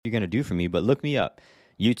you're going to do for me, but look me up.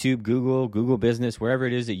 YouTube, Google Business, wherever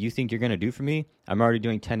it is that you think you're going to do for me, I'm already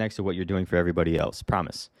doing 10x of what you're doing for everybody else.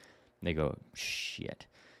 Promise. And they go, shit.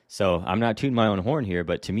 So I'm not tooting my own horn here,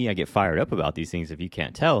 but to me, I get fired up about these things. If you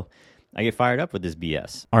can't tell, I get fired up with this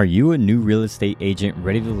BS. Are you a new real estate agent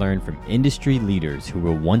ready to learn from industry leaders who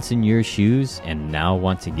were once in your shoes and now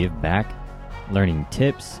want to give back? Learning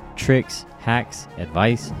tips, tricks, hacks,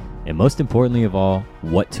 advice, and most importantly of all,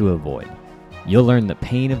 what to avoid. You'll learn the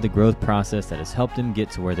pain of the growth process that has helped them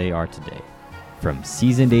get to where they are today. From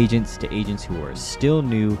seasoned agents to agents who are still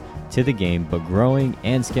new to the game but growing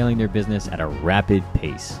and scaling their business at a rapid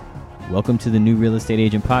pace. Welcome to the New Real Estate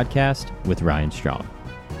Agent Podcast with Ryan Strong.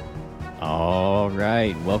 All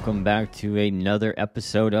right, welcome back to another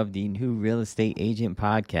episode of the New Real Estate Agent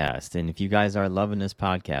Podcast. And if you guys are loving this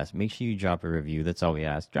podcast, make sure you drop a review. That's all we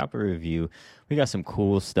ask. Drop a review. We got some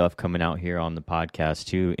cool stuff coming out here on the podcast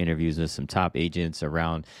too, interviews with some top agents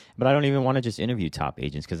around. But I don't even want to just interview top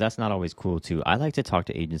agents because that's not always cool too. I like to talk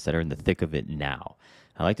to agents that are in the thick of it now.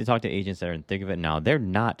 I like to talk to agents that are in the thick of it now. They're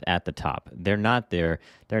not at the top. They're not there.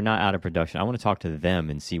 They're not out of production. I want to talk to them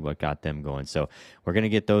and see what got them going. So we're going to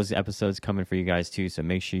get those episodes coming for you guys too. So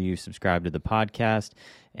make sure you subscribe to the podcast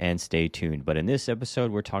and stay tuned. But in this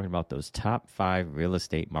episode, we're talking about those top 5 real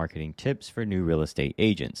estate marketing tips for new real estate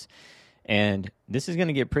agents. And this is going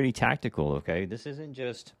to get pretty tactical, okay? This isn't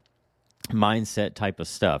just mindset type of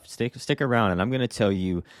stuff. Stick around, and I'm going to tell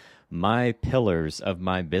you my pillars of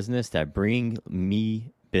my business that bring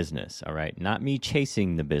me business, all right? Not me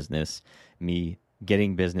chasing the business, me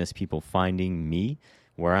getting business, people finding me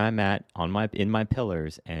where I'm at in my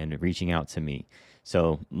pillars and reaching out to me.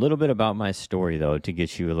 So a little bit about my story, though, to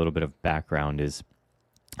get you a little bit of background is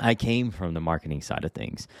I came from the marketing side of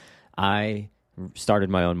things. I started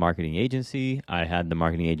my own marketing agency. I had the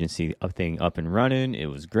marketing agency thing up and running. It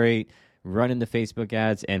was great. Running the Facebook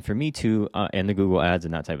ads, and for me too, and the Google ads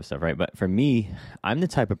and that type of stuff, right? But for me, I'm the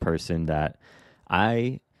type of person that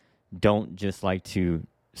I don't just like to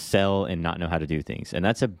sell and not know how to do things. And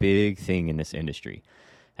that's a big thing in this industry.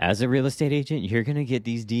 As a real estate agent, you're going to get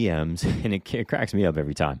these DMs, and it cracks me up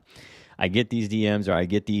every time. I get these DMs or I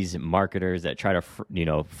get these marketers that try to,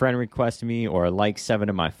 friend request me or like 7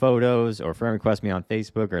 of my photos or friend request me on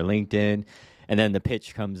Facebook or LinkedIn. And then the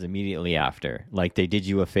pitch comes immediately after. Like they did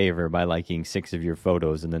you a favor by liking 6 of your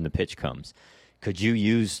photos, and then the pitch comes. Could you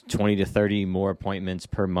use 20 to 30 more appointments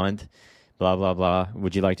per month? Blah, blah, blah.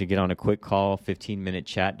 Would you like to get on a quick call, 15-minute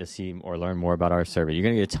chat to see or learn more about our service? You're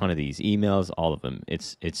going to get a ton of these emails, all of them.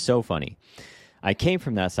 It's so funny. I came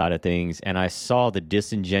from that side of things, and I saw the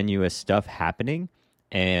disingenuous stuff happening,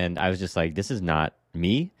 and I was just like, this is not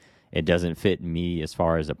me. It doesn't fit me as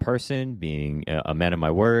far as a person, being a man of my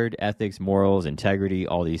word, ethics, morals, integrity,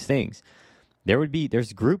 all these things.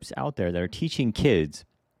 There's groups out there that are teaching kids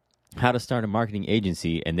how to start a marketing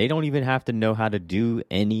agency, and they don't even have to know how to do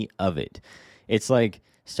any of it. It's like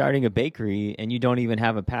starting a bakery, and you don't even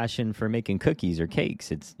have a passion for making cookies or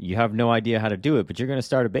cakes. You have no idea how to do it, but you're going to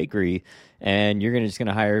start a bakery, and you're just going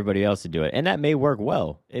to hire everybody else to do it. And that may work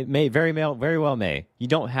well. It may very well may. You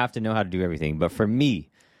don't have to know how to do everything, but for me,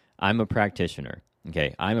 I'm a practitioner,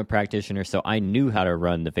 okay? I'm a practitioner, so I knew how to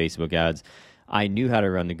run the Facebook ads. I knew how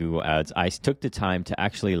to run the Google ads. I took the time to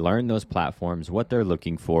actually learn those platforms, what they're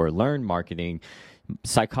looking for, learn marketing,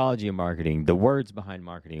 psychology of marketing, the words behind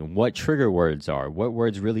marketing, what trigger words are, what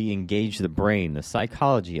words really engage the brain, the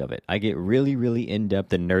psychology of it. I get really, really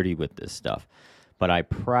in-depth and nerdy with this stuff, but I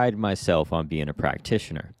pride myself on being a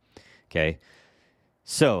practitioner, okay?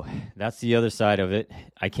 So that's the other side of it.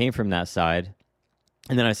 I came from that side.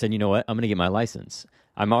 And then I said, you know what? I'm going to get my license.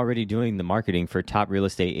 I'm already doing the marketing for top real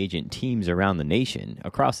estate agent teams around the nation,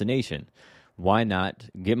 across the nation. Why not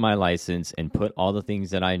get my license and put all the things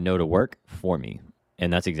that I know to work for me?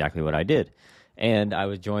 And that's exactly what I did. And I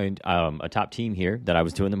was joined a top team here that I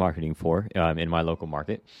was doing the marketing for in my local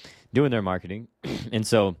market, doing their marketing. And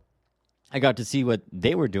so I got to see what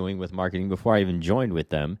they were doing with marketing before I even joined with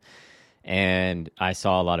them. And I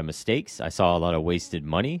saw a lot of mistakes. I saw a lot of wasted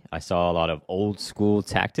money. I saw a lot of old school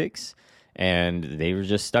tactics, and they were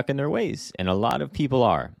just stuck in their ways. And a lot of people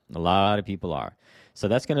are. So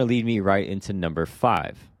that's going to lead me right into number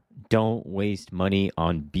 5. Don't waste money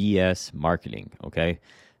on BS marketing, okay?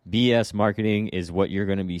 BS marketing is what you're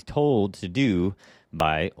going to be told to do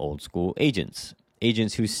by old school agents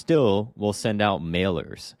who still will send out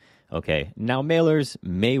mailers, okay? Now, mailers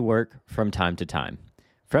may work from time to time.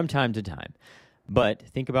 But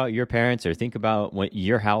think about your parents or think about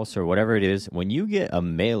your house or whatever it is. When you get a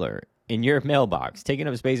mailer in your mailbox, taking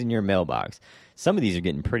up space in your mailbox, some of these are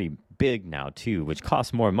getting pretty big now too, which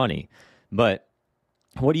costs more money. But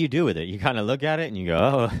what do you do with it? You kind of look at it and you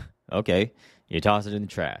go, oh, okay. You toss it in the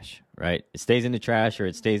trash, right? It stays in the trash or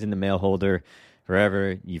it stays in the mail holder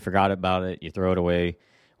forever. You forgot about it. You throw it away,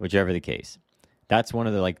 whichever the case. That's one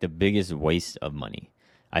of the biggest waste of money.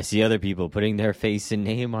 I see other people putting their face and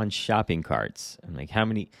name on shopping carts. I'm like, how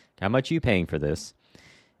much are you paying for this?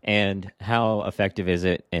 And how effective is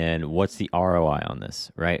it? And what's the ROI on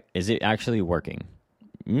this, right? Is it actually working?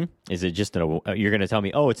 Is it just you're going to tell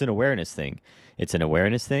me, oh, it's an awareness thing. It's an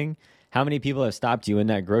awareness thing. How many people have stopped you in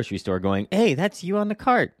that grocery store going, hey, that's you on the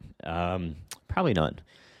cart? Probably none,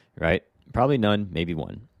 right? Probably none, maybe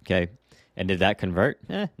one, okay? And did that convert?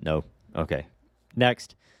 No. Okay.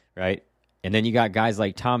 Next, right? And then you got guys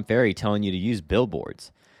like Tom Ferry telling you to use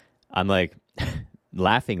billboards. I'm like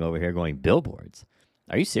laughing over here going, billboards?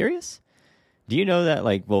 Are you serious? Do you know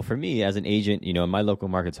that, for me as an agent, in my local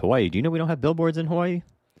market's Hawaii, do you know we don't have billboards in Hawaii?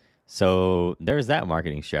 So there's that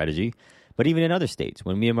marketing strategy. But even in other states,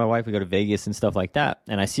 when me and my wife, we go to Vegas and stuff like that,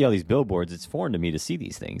 and I see all these billboards, it's foreign to me to see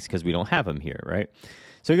these things because we don't have them here, right?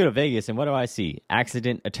 So we go to Vegas, and what do I see?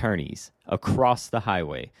 Accident attorneys across the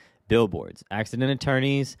highway, billboards, accident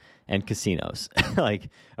attorneys, and casinos,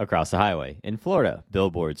 across the highway. In Florida,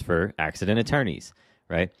 billboards for accident attorneys,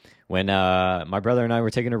 right? When my brother and I were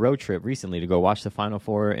taking a road trip recently to go watch the Final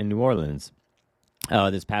Four in New Orleans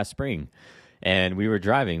this past spring, and we were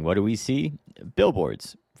driving, what do we see?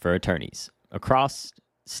 Billboards for attorneys across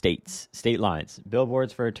states, state lines,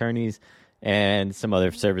 billboards for attorneys and some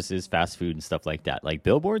other services, fast food and stuff like that. Like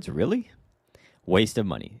billboards, really? Waste of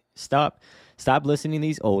money. Stop listening to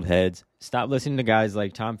these old heads. Stop listening to guys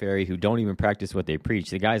like Tom Ferry who don't even practice what they preach.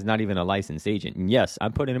 The guy's not even a licensed agent. And yes,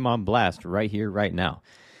 I'm putting him on blast right here, right now.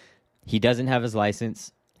 He doesn't have his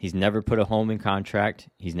license. He's never put a home in contract.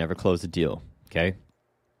 He's never closed a deal, okay?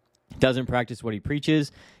 Doesn't practice what he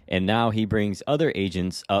preaches, and now he brings other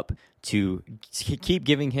agents up to keep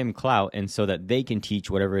giving him clout and so that they can teach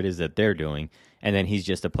whatever it is that they're doing, and then he's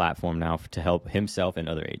just a platform now to help himself and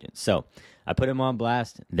other agents. So I put him on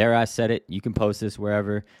blast. There, I said it. You can post this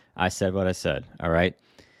wherever. I said what I said, all right?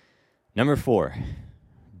 Number 4,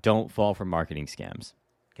 don't fall for marketing scams,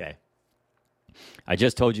 okay? I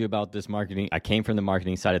just told you about this marketing. I came from the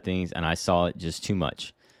marketing side of things, and I saw it just too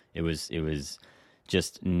much. It was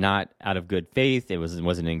just not out of good faith. It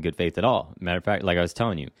wasn't in good faith at all. Matter of fact, like I was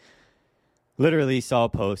telling you, literally saw a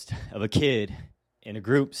post of a kid in a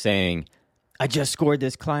group saying, I just scored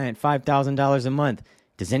this client $5,000 a month.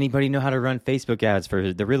 Does anybody know how to run Facebook ads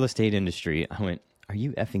for the real estate industry? I went, are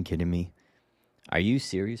you effing kidding me? Are you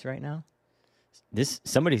serious right now?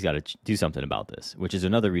 Somebody's got to do something about this, which is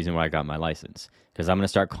another reason why I got my license, because I'm going to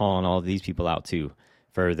start calling all of these people out too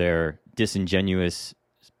for their disingenuous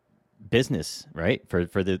business, right? For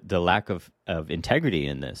the lack of integrity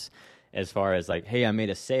in this, as far as hey, I made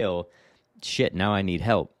a sale, shit, now I need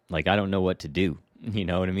help. I don't know what to do. You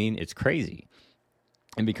know what I mean? It's crazy.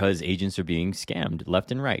 And because agents are being scammed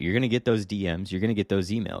left and right, you're going to get those DMs, you're going to get those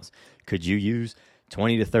emails. Could you use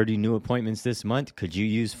 20 to 30 new appointments this month? Could you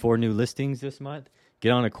use 4 new listings this month?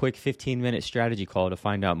 Get on a quick 15-minute strategy call to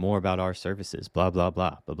find out more about our services, blah, blah,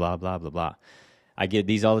 blah, blah, blah, blah, blah, blah. I get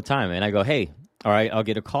these all the time, and I go, hey, all right, I'll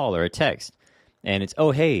get a call or a text, and it's,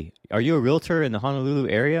 oh, hey, are you a realtor in the Honolulu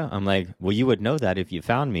area? I'm like, well, you would know that if you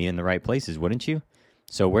found me in the right places, wouldn't you?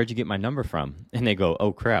 So where'd you get my number from? And they go,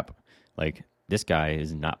 oh, crap, this guy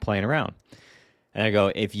is not playing around. And I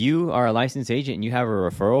go, if you are a licensed agent and you have a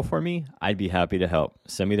referral for me, I'd be happy to help.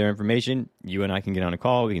 Send me their information. You and I can get on a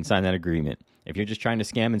call. We can sign that agreement. If you're just trying to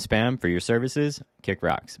scam and spam for your services, kick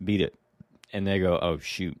rocks, beat it. And they go, oh,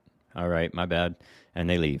 shoot. All right, my bad. And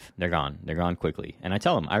they leave. They're gone. They're gone quickly. And I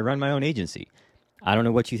tell them, I run my own agency. I don't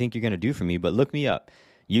know what you think you're going to do for me, but look me up.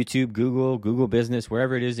 YouTube, Google Business,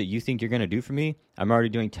 wherever it is that you think you're going to do for me, I'm already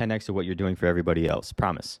doing 10x of what you're doing for everybody else.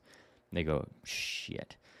 Promise. And they go,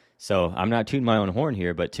 shit. So I'm not tooting my own horn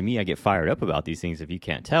here, but to me, I get fired up about these things. If you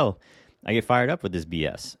can't tell, I get fired up with this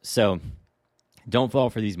BS. So don't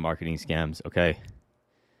fall for these marketing scams, okay?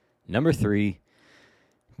 Number 3,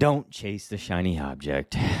 don't chase the shiny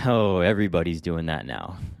object. Oh, everybody's doing that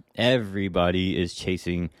now. Everybody is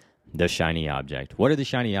chasing the shiny object. What are the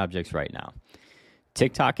shiny objects right now?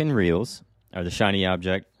 TikTok and Reels are the shiny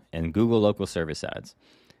object, and Google local service ads.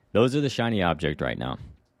 Those are the shiny object right now.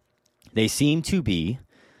 They seem to be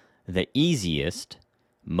the easiest,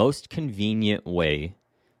 most convenient way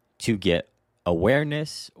to get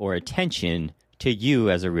awareness or attention to you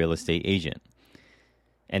as a real estate agent.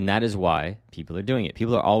 And that is why people are doing it.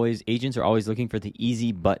 Agents are always looking for the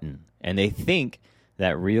easy button. And they think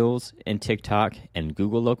that Reels and TikTok and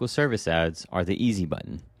Google local service ads are the easy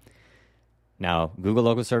button. Now, Google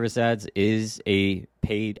Local Service Ads is a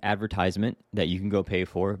paid advertisement that you can go pay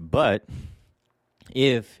for, but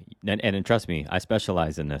and trust me, I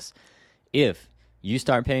specialize in this. If you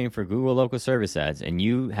start paying for Google Local Service Ads and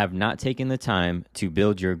you have not taken the time to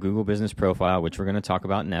build your Google business profile, which we're going to talk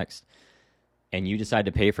about next, and you decide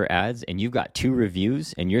to pay for ads and you've got 2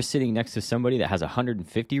 reviews and you're sitting next to somebody that has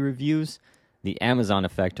 150 reviews, the Amazon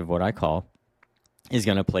effect of what I call is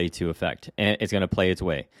going to play to effect, and it's going to play its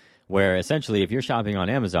way. Where essentially, if you're shopping on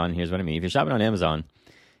Amazon, here's what I mean. If you're shopping on Amazon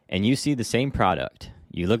and you see the same product,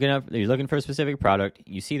 you're looking for a specific product,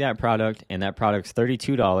 you see that product, and that product's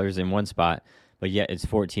 $32 in one spot, but yet it's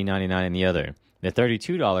 $14.99 in the other. The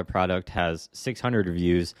 $32 product has 600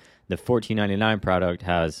 reviews. The $14.99 product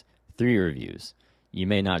has 3 reviews. You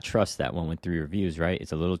may not trust that one with 3 reviews, right?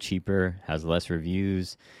 It's a little cheaper, has less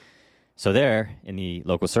reviews. So there, in the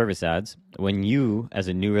local service ads, when you, as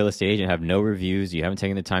a new real estate agent, have no reviews, you haven't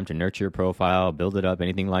taken the time to nurture your profile, build it up,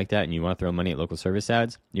 anything like that, and you want to throw money at local service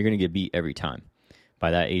ads, you're going to get beat every time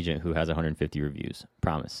by that agent who has 150 reviews.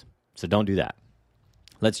 Promise. So don't do that.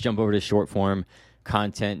 Let's jump over to short form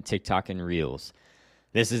content, TikTok and Reels.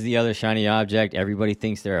 This is the other shiny object. Everybody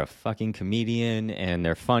thinks they're a fucking comedian and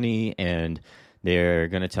they're funny and they're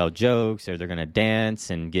going to tell jokes or they're going to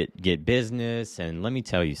dance and get business. And let me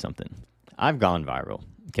tell you something. I've gone viral,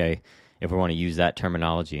 okay? If we want to use that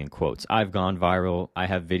terminology in quotes. I've gone viral. I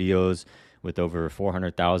have videos with over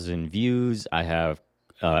 400,000 views. I have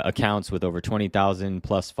accounts with over 20,000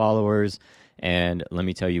 plus followers. And let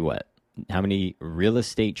me tell you what. How many real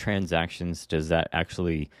estate transactions does that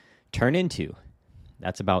actually turn into?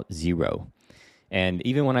 That's about 0. And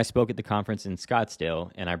even when I spoke at the conference in Scottsdale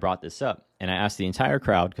and I brought this up and I asked the entire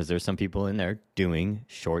crowd, because there's some people in there doing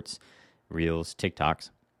shorts, reels, TikToks,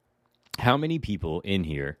 how many people in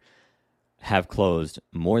here have closed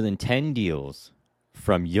more than 10 deals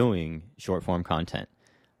from doing short form content?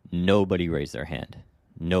 Nobody raised their hand.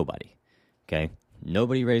 Nobody. Okay?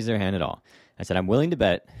 Nobody raised their hand at all. I said, I'm willing to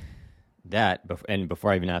bet that, and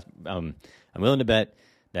before I even ask, I'm willing to bet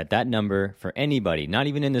that number for anybody, not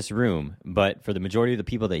even in this room, but for the majority of the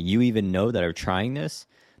people that you even know that are trying this,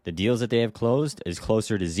 the deals that they have closed is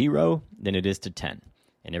closer to 0 than it is to 10.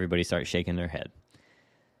 And everybody starts shaking their head.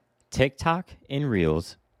 TikTok and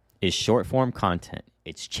Reels is short form content.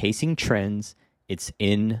 It's chasing trends. It's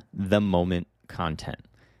in the moment content.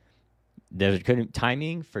 The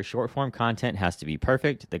timing for short form content has to be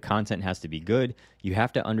perfect. The content has to be good. You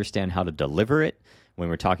have to understand how to deliver it when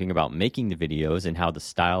we're talking about making the videos and how the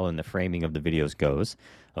style and the framing of the videos goes.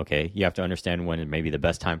 Okay, you have to understand when it may be the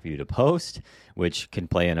best time for you to post, which can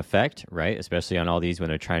play an effect, right? Especially on all these when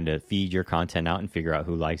they're trying to feed your content out and figure out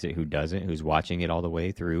who likes it, who doesn't, who's watching it all the way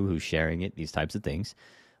through, who's sharing it, these types of things.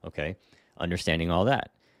 Okay, understanding all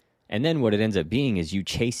that. And then what it ends up being is you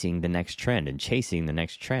chasing the next trend and chasing the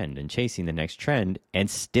next trend and chasing the next trend and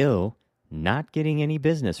still not getting any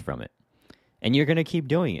business from it. And you're going to keep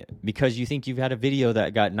doing it because you think you've had a video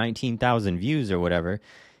that got 19,000 views or whatever.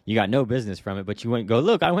 You got no business from it, but you wouldn't go,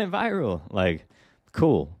 look, I went viral. Like,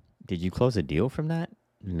 cool. Did you close a deal from that?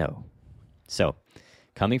 No. So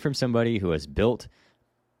coming from somebody who has built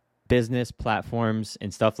business platforms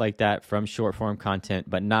and stuff like that from short form content,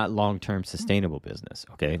 but not long-term sustainable business.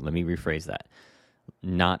 Okay, let me rephrase that.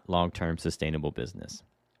 Not long-term sustainable business.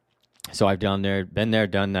 So I've been there,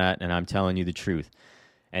 done that, and I'm telling you the truth.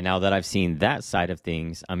 And now that I've seen that side of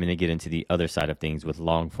things, I'm going to get into the other side of things with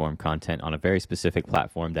long-form content on a very specific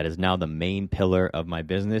platform that is now the main pillar of my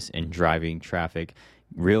business and driving traffic,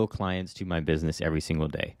 real clients to my business every single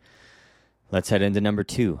day. Let's head into number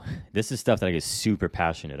 2. This is stuff that I get super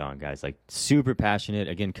passionate on, guys. Like super passionate.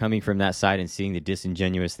 Again, coming from that side and seeing the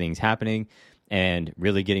disingenuous things happening and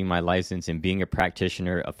really getting my license and being a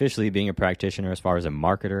practitioner, officially being a practitioner as far as a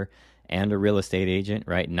marketer and a real estate agent,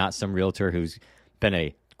 right? Not some realtor who's been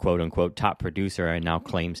a quote unquote top producer and now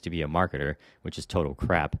claims to be a marketer, which is total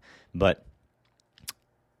crap. But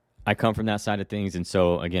I come from that side of things. And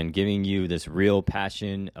so, again, giving you this real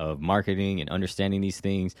passion of marketing and understanding these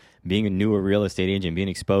things, being a newer real estate agent, being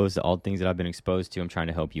exposed to all the things that I've been exposed to, I'm trying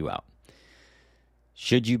to help you out.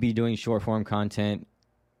 Should you be doing short form content?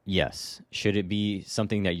 Yes. Should it be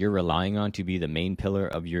something that you're relying on to be the main pillar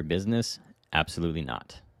of your business? Absolutely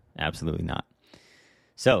not. Absolutely not.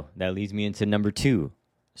 So that leads me into number 2.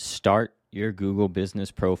 Start your Google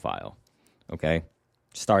business profile. Okay?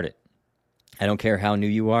 Start it. I don't care how new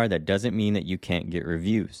you are. That doesn't mean that you can't get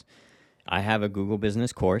reviews. I have a Google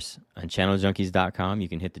business course on channeljunkies.com. You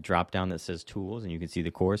can hit the drop down that says tools and you can see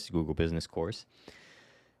the course, Google business course.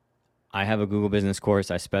 I have a Google business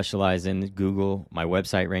course. I specialize in Google. My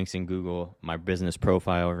website ranks in Google. My business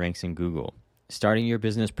profile ranks in Google. starting your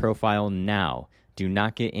business profile now. Do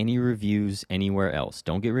not get any reviews anywhere else.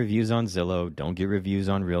 Don't get reviews on Zillow. Don't get reviews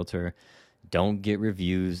on Realtor. Don't get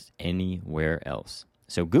reviews anywhere else.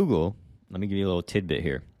 So Google, let me give you a little tidbit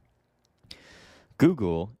here.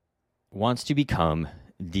 Google wants to become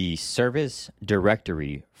the service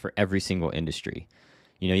directory for every single industry.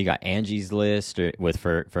 You know, you got Angie's List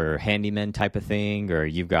for handyman type of thing, or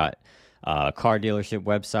you've got car dealership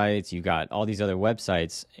websites, you got all these other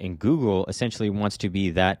websites, and Google essentially wants to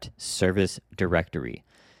be that service directory.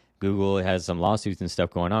 Google has some lawsuits and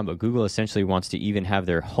stuff going on, but Google essentially wants to even have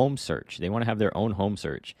their home search. They want to have their own home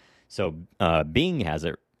search. So Bing has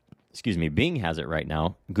it. Bing has it right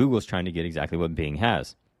now. Google's trying to get exactly what Bing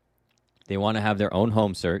has. They want to have their own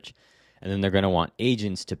home search, and then they're going to want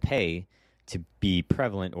agents to pay to be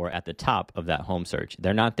prevalent or at the top of that home search.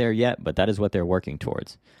 They're not there yet, but that is what they're working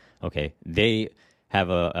towards. Okay, they have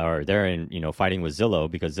they're in, fighting with Zillow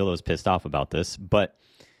because Zillow's pissed off about this, but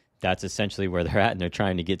that's essentially where they're at, and they're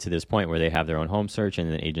trying to get to this point where they have their own home search,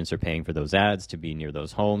 and then agents are paying for those ads to be near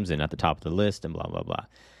those homes and at the top of the list and blah, blah, blah.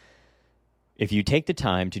 If you take the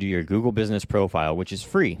time to do your Google business profile, which is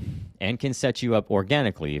free and can set you up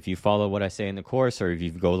organically, if you follow what I say in the course or if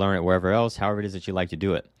you go learn it wherever else, however it is that you like to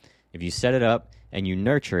do it. If you set it up and you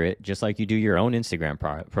nurture it, just like you do your own Instagram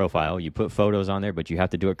profile, you put photos on there, but you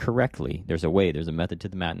have to do it correctly. There's a way, there's a method to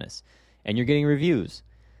the madness. And you're getting reviews.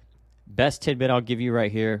 Best tidbit I'll give you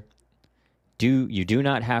right here, you do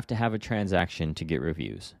not have to have a transaction to get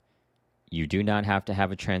reviews. You do not have to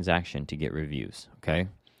have a transaction to get reviews, okay?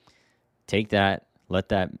 Take that, let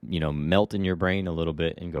that, melt in your brain a little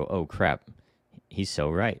bit and go, oh crap, he's so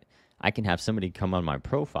right. I can have somebody come on my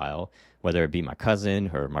profile, whether it be my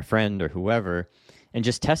cousin or my friend or whoever, and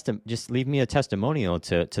just leave me a testimonial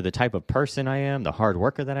to the type of person I am, the hard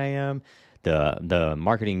worker that I am, the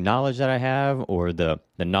marketing knowledge that I have, or the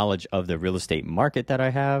knowledge of the real estate market that I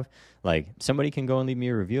have. Like, somebody can go and leave me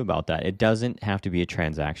a review about that. It doesn't have to be a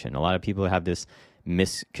transaction. A lot of people have this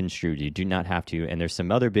misconstrued. You do not have to. And there's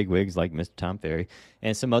some other big wigs like Mr. Tom Ferry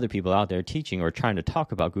and some other people out there teaching or trying to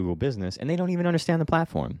talk about Google business, and they don't even understand the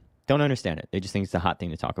platform. Don't understand it. They just think it's the hot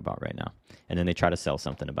thing to talk about right now. And then they try to sell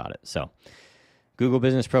something about it. So Google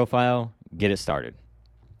business profile, get it started.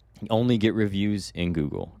 Only get reviews in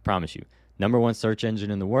Google. I promise you. #1 search engine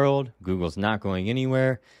in the world. Google's not going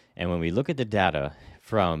anywhere. And when we look at the data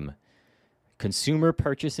from consumer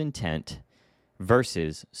purchase intent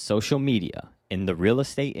versus social media in the real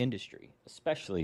estate industry, especially